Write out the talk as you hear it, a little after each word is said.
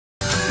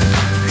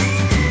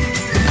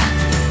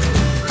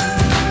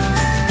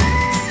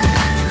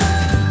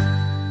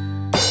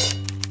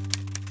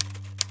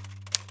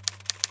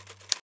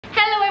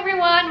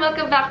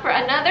welcome back for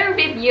another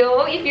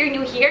video. If you're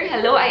new here,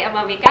 hello, I am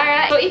Mami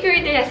Cara. So if you're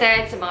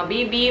interested sa mga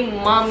baby,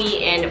 mommy,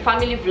 and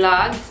family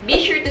vlogs,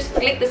 be sure to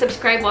click the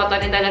subscribe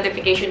button and the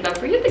notification bell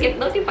for you to get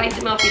notified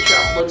sa mga future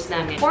uploads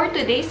namin. For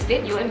today's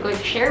video, I'm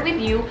going to share with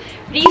you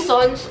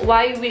reasons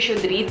why we should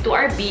read to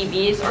our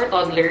babies or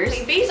toddlers.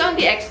 Based on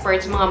the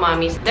experts, mga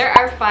mommies, there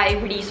are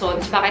 5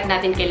 reasons bakit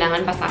natin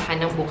kailangan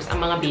basahan ng books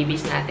ang mga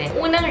babies natin.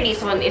 Unang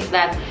reason is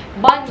that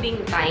bonding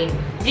time.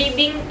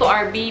 Reading to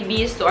our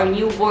babies, to our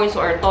newborns,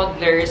 to our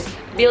toddlers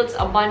builds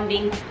a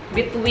bonding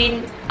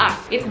between us.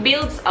 It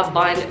builds a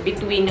bond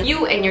between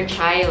you and your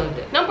child.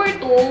 Number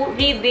 2,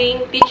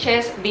 reading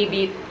teaches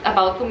baby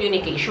about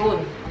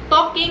communication.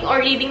 Talking or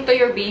reading to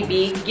your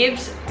baby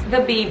gives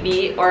the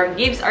baby or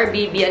gives our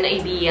baby an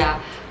idea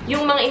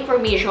yung mga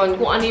information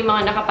kung ano yung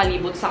mga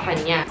nakapalibot sa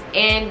kanya.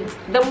 And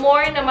the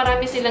more na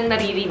marami silang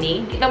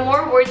naririnig, the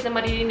more words na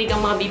maririnig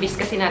ang mga babies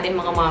kasi natin,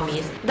 mga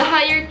mommies, the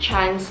higher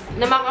chance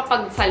na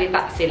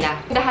makapagsalita sila.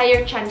 The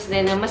higher chance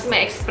din na mas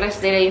ma-express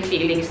nila yung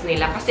feelings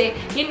nila. Kasi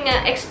yun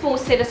nga,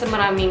 exposed sila sa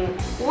maraming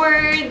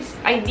words,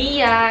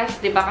 ideas,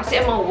 diba? Kasi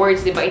ang mga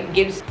words, diba, it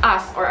gives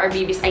us or our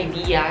babies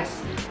ideas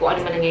kung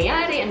ano man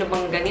nangyayari, ano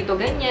bang ganito,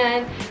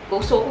 ganyan.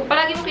 So, kung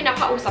palagi mong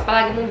kinakausap,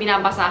 palagi mong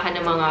binabasahan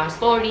ng mga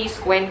stories,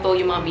 kwento,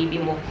 yung mga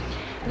baby mo,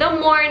 the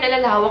more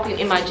nalalawak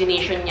yung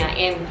imagination niya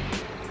and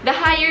the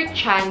higher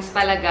chance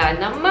talaga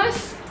na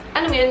mas,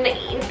 ano mo yun,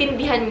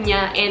 naiintindihan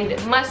niya and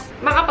mas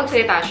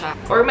makapagsalita siya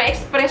or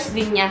ma-express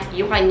din niya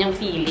yung kanyang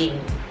feeling.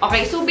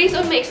 Okay, so based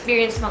on my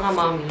experience, mga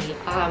mommy,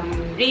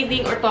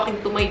 reading or talking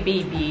to my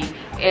baby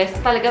is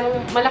talagang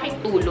malaking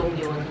tulong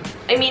yun.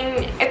 I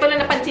mean, ito lang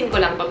napansin ko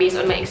lang to based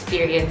on my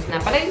experience na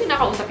palagi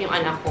nakausap yung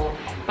anak ko.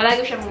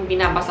 Palagi siyang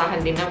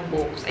binabasahan din ng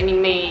books. I mean,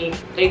 may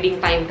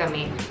reading time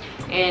kami.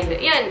 And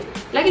yan,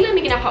 lagi lang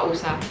may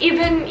kinakausap.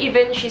 Even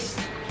she's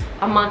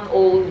a month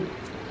old,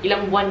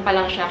 ilang buwan pa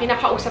lang siya,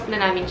 kinakausap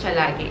na namin siya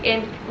lagi.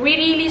 And we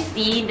really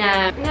see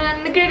na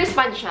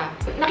nagre-respond siya.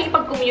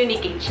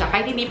 Nakipag-communicate siya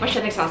kahit hindi pa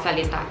siya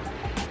nagsasalita.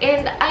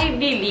 And I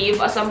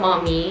believe as a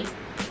mommy,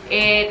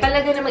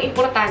 talaga namang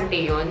importante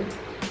yun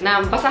na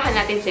basahan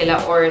natin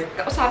sila or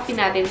kausapin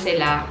natin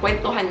sila,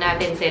 kwentuhan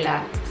natin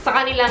sila sa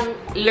kanilang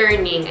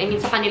learning, I mean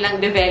sa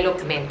kanilang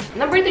development.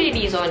 Number 3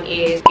 reason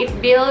is it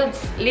builds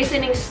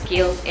listening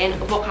skills and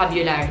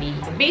vocabulary.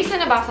 Based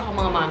na nabasa ko,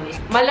 mga mommies,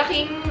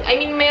 malaking,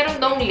 I mean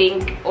meron dong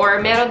link or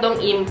meron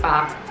dong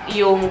impact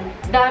yung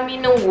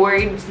dami ng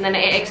words na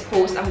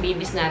na-expose ang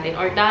babies natin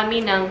or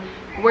dami ng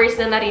words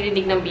na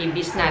naririnig ng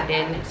babies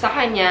natin sa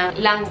kanyang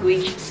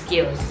language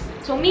skills.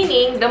 So,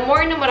 meaning, the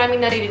more na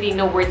maraming naririnig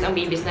na words ang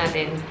babies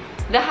natin,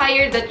 the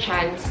higher the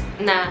chance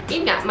na,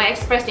 yun nga,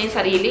 ma-express niya yung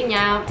sarili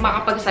niya,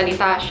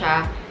 makapagsalita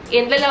siya,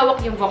 and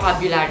lalawak yung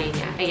vocabulary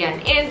niya. Ayan.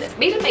 And,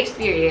 based on my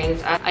experience,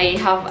 I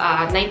have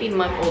a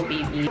 19-month-old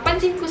baby.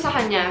 Pansin ko sa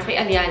kanya,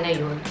 kay Aliana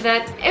yun,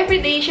 that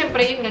everyday,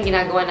 syempre, yun nga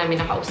ginagawa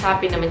namin,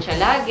 nakausapin naman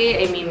siya lagi.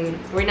 I mean,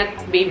 we're not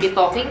baby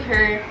talking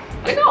her.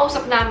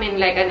 Nakausap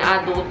namin like an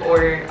adult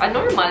or a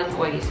normal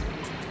voice.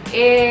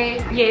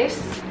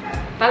 Yes,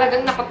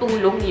 talagang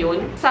nakatulong yun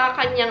sa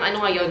kanyang,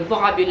 ngayon,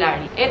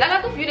 vocabulary. And a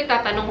lot of you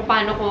nagtatanong kung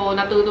paano ko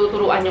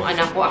natuturuan yung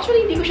anak ko.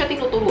 Actually, hindi ko siya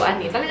tinuturuan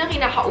eh. Talagang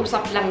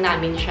kinakausap lang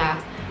namin siya.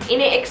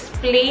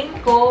 Ine-explain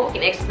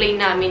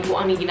namin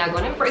kung ano yung ginagawa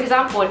namin. For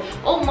example,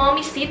 oh,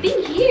 mommy's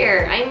sitting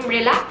here. I'm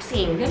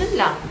relaxing. Ganun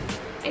lang.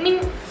 I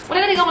mean,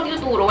 wala talaga ako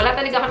tinuturo. Wala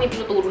talaga kami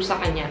tinuturo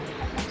sa kanya.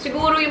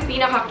 Siguro yung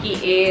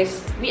pinaka-key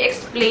is, we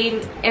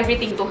explain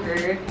everything to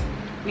her.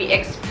 We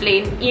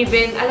explain,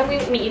 even, alam mo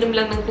yung umiinom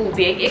lang ng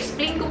tubig,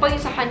 i-explain ko pa yun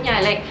sa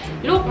kanya. Like,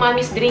 look,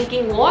 mommy's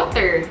drinking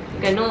water.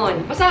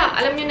 Ganon. Basta,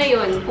 alam nyo na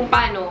yun kung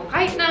paano.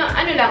 Kahit na,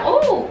 ano lang,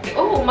 oh,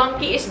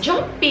 monkey is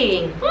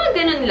jumping.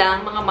 Ganon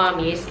lang, mga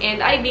mommies.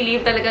 And I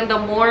believe talagang the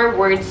more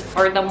words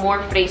or the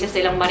more phrases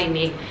silang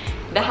marinig,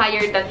 the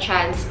higher the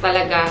chance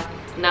talaga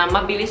na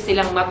mabilis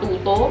silang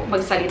matuto,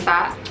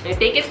 magsalita.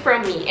 Take it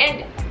from me.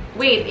 And,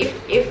 wait,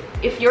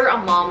 if you're a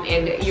mom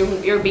and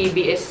your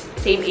baby is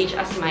same age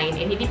as mine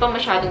and hindi pa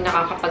masyadong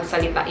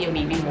nakakapagsalita yung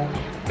baby mo,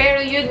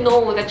 pero you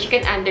know that she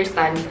can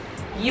understand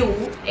you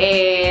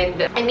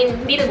and, I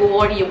mean, hindi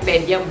nag-worry yung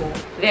pedya mo,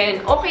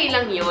 then okay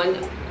lang yun.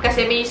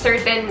 Kasi may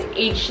certain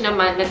age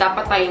naman na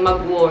dapat tayong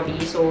mag-worry.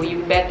 So,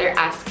 you better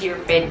ask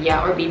your pedya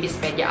or baby's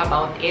pedya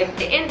about it.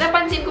 And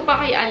napansin ko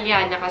pa kay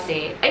Aliana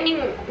kasi, I mean,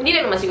 hindi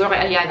lang naman siguro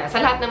kay Aliana,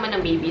 sa lahat naman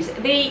ng babies,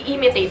 they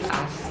imitate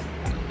us.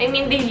 I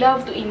mean, they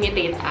love to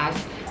imitate us.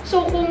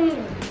 So, kung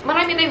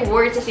marami tayong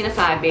words na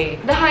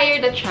sinasabi, the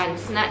higher the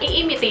chance na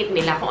i-imitate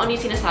nila kung ano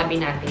yung sinasabi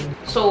natin.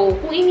 So,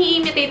 kung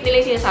ini-imitate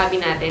nila yung sinasabi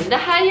natin, the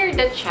higher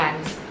the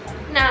chance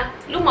na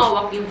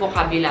lumawak yung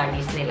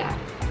vocabularies nila.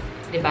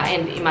 Diba?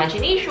 And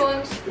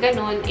imaginations,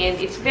 ganun. And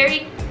it's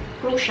very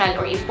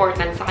crucial or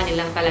important sa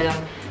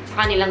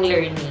kanilang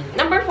learning.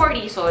 Number 4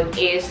 reason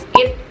is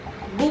it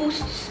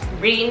boosts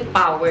brain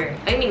power.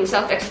 I mean,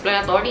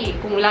 self-explanatory.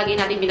 Kung lagi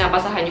natin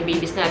binabasahan yung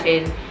babies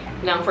natin,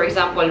 lang, for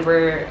example,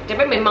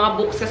 diba, may mga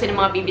books kasi ng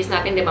mga babies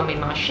natin, diba, may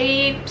mga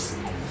shapes,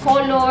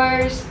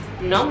 colors,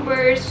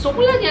 numbers. So,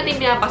 kung lagi natin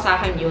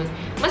binabasahan yun,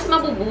 mas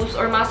mabuboost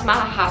or mas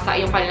makakasa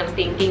yung kanilang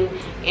thinking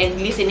and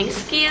listening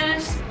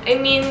skills. I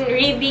mean,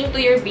 reading to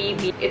your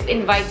baby, it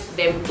invites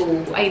them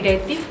to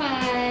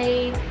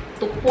identify,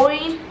 to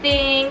point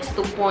things,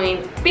 to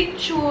point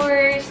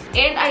pictures.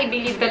 And I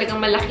believe talagang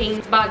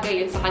malaking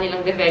bagay yun sa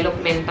kanilang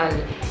developmental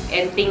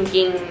and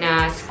thinking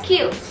na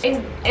skills.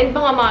 And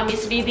mga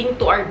mommies, reading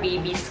to our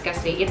babies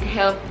kasi it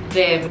helps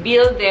them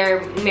build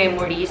their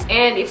memories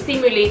and it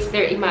stimulates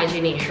their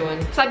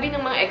imagination. Sabi ng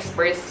mga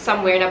experts,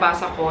 somewhere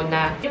nabasa ko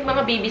na yung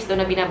mga babies daw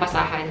na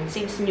binabasahan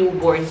since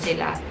newborn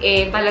sila,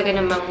 talaga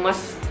namang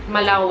mas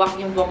malawak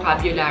yung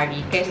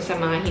vocabulary kaysa sa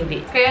mga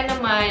hindi. Kaya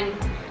naman,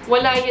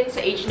 wala yan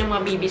sa age ng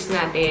mga babies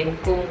natin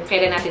kung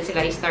kailan natin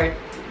sila i-start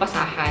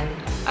basahan.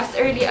 As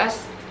early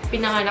as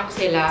pinanganak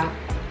sila,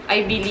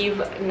 I believe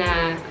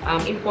na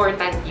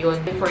important yun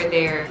for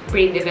their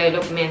brain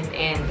development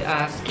and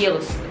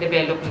skills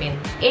development.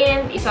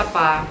 And isa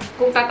pa,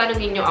 kung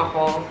tatanungin nyo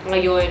ako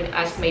ngayon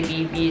as my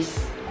babies,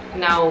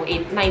 now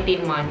 19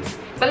 months,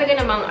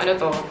 talaga namang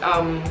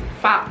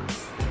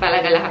facts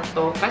talaga lahat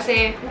to.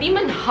 Kasi hindi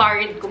man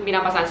hard kung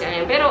binabasahan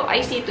siya, pero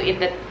I see to it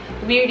that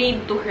we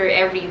read to her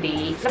every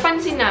day.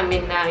 Napansin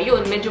namin na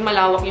yun, medyo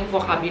malawak yung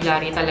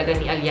vocabulary talaga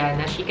ni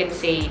Aliana. She can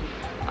say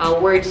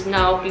words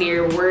now,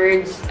 clear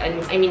words, and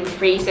I mean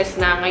phrases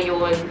na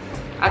ngayon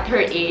at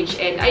her age.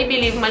 And I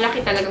believe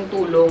malaki talagang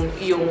tulong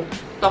yung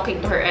talking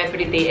to her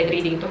every day and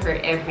reading to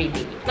her every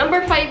day.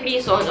 Number 5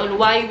 reason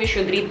on why we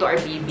should read to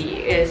our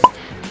baby is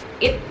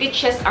it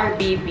teaches our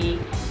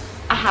baby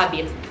a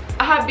habit.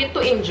 A habit to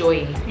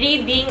enjoy.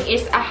 Reading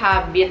is a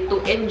habit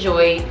to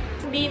enjoy.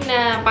 Hindi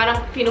na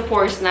parang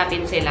pino-force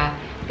natin sila.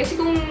 Kasi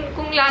kung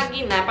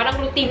lagi na, parang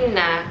routine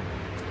na,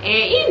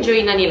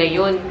 i-enjoy na nila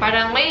yun.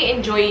 Parang may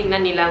enjoy na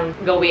nilang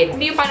gawin.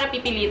 Hindi yung parang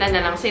pipilitan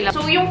na lang sila.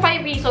 So, yung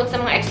 5 reasons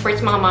sa mga experts,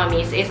 mga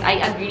mommies, is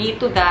I agree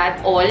to that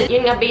all.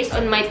 Yun nga, based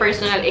on my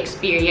personal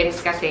experience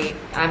kasi,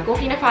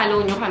 kung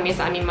kina-follow nyo kami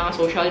sa aming mga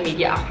social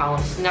media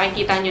accounts,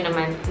 nakikita nyo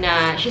naman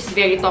na she's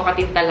very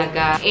talkative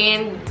talaga.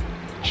 And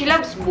she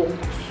loves books.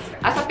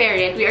 As a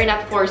parent, we are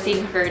not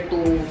forcing her to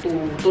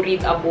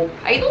read a book.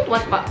 I don't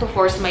want to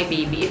force my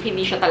baby if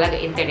hindi siya talaga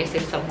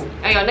interested sa book.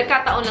 Ayun,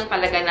 nagkataon lang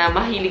talaga na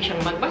mahilig siyang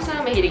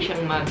magbasa, mahilig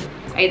siyang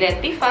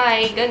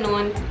mag-identify,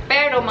 ganun.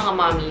 Pero mga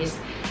mommies,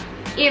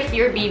 if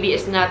your baby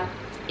is not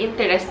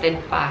interested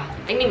pa,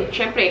 I mean,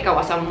 syempre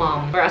ikaw as a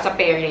mom or as a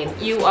parent,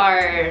 you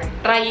are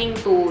trying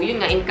to,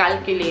 yun nga,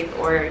 inculcate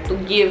or to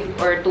give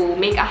or to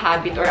make a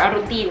habit or a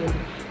routine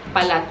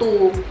pala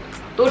to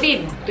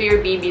read to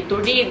your baby, to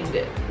read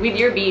with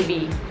your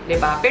baby,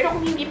 diba? Pero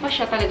kung hindi pa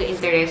siya talaga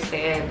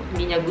interested,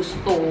 hindi niya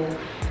gusto,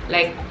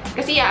 like,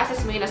 kasi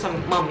i-assess mo yun as a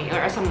mommy or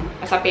as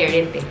a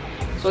parent eh.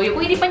 So,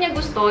 kung hindi pa niya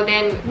gusto,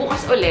 then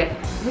bukas ulit,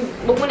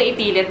 huwag mo na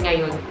ipilit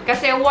ngayon.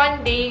 Kasi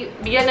one day,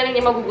 bigyan na rin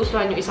niya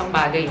magugustuhan yung isang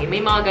bagay eh.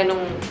 May mga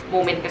ganong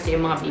moment kasi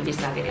yung mga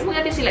babies natin. Eh,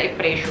 huwag natin sila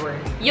i-pressure.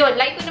 Yun,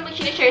 like ko naman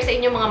sinishare sa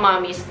inyo mga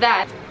mommies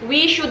that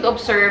we should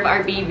observe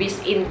our baby's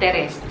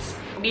interests.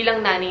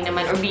 Bilang nanay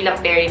naman or bilang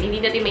parent, hindi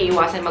natin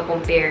maiiwasan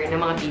mag-compare ng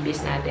mga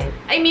babies natin.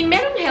 I mean,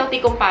 meron healthy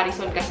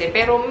comparison kasi,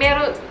 pero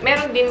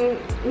meron din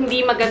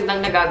hindi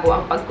magandang nagagawa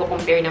ang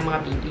pagko-compare ng mga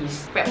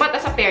babies. But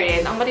as a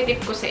parent, ang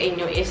matitip ko sa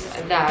inyo is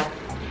that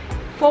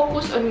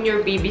focus on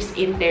your baby's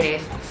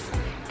interests.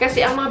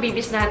 Kasi ang mga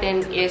babies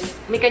natin is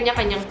may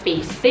kanya-kanyang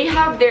pace. They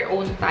have their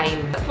own time.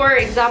 For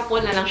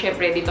example na lang,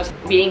 syempre, dito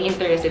being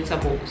interested sa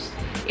books.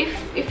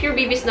 If your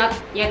baby is not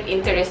yet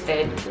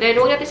interested, then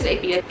huwag natin sila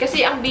ipilit.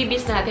 Kasi ang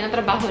babies natin, ang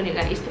trabaho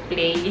nila is to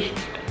play.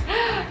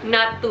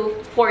 Not to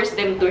force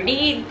them to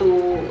read,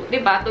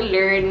 diba, to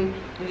learn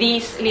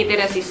these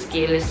literacy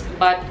skills,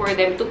 but for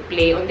them to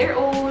play on their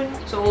own.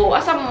 So,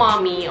 as a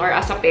mommy or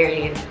as a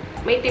parent,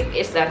 my tip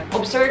is that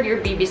observe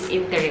your baby's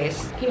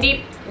interest.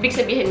 Hindi ibig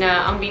sabihin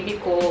na ang baby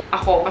ko,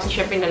 ako, kasi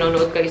syempre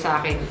nanonood kayo sa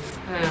akin,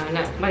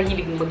 na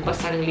mahilig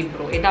magbasa ng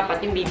libro,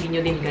 dapat yung baby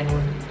nyo din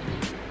ganun.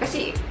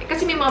 Kasi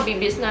may mga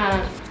babies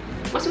na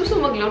mas gusto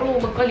maglaro,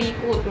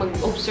 magkalikot,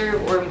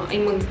 mag-observe, or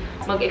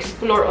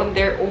mag-explore on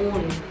their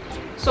own.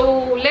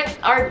 So, let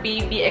our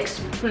baby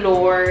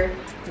explore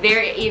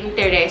their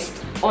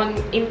interests on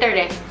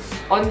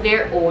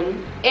their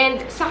own.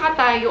 And saka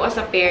tayo as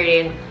a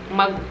parent,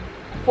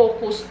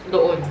 mag-focus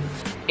doon.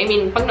 I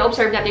mean, pag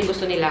na-observe natin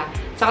gusto nila,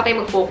 saka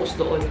tayo mag-focus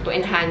doon to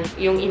enhance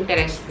yung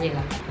interest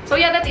nila. So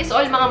yeah, that is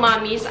all mga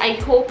mommies.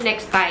 I hope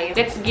next time,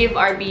 let's give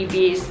our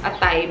babies a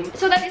time.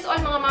 So that is all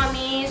mga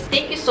mommies.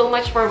 Thank you so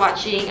much for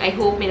watching. I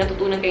hope may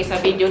natutunan kayo sa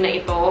video na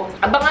ito.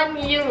 Abangan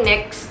niyo yung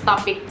next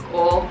topic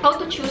ko, how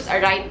to choose a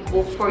right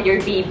book for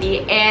your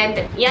baby,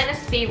 and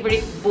Yana's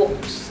favorite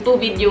books. 2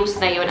 videos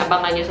na yun,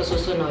 abangan niyo sa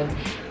susunod.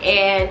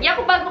 And yeah,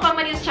 kung bago ka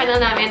man sa channel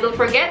namin, don't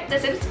forget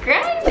to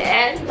subscribe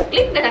and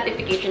click the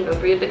notification bell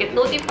for you to get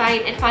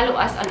notified and follow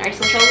us on our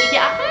social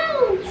media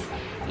accounts.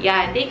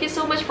 Yeah, thank you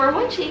so much for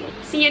watching.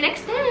 See you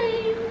next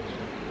time!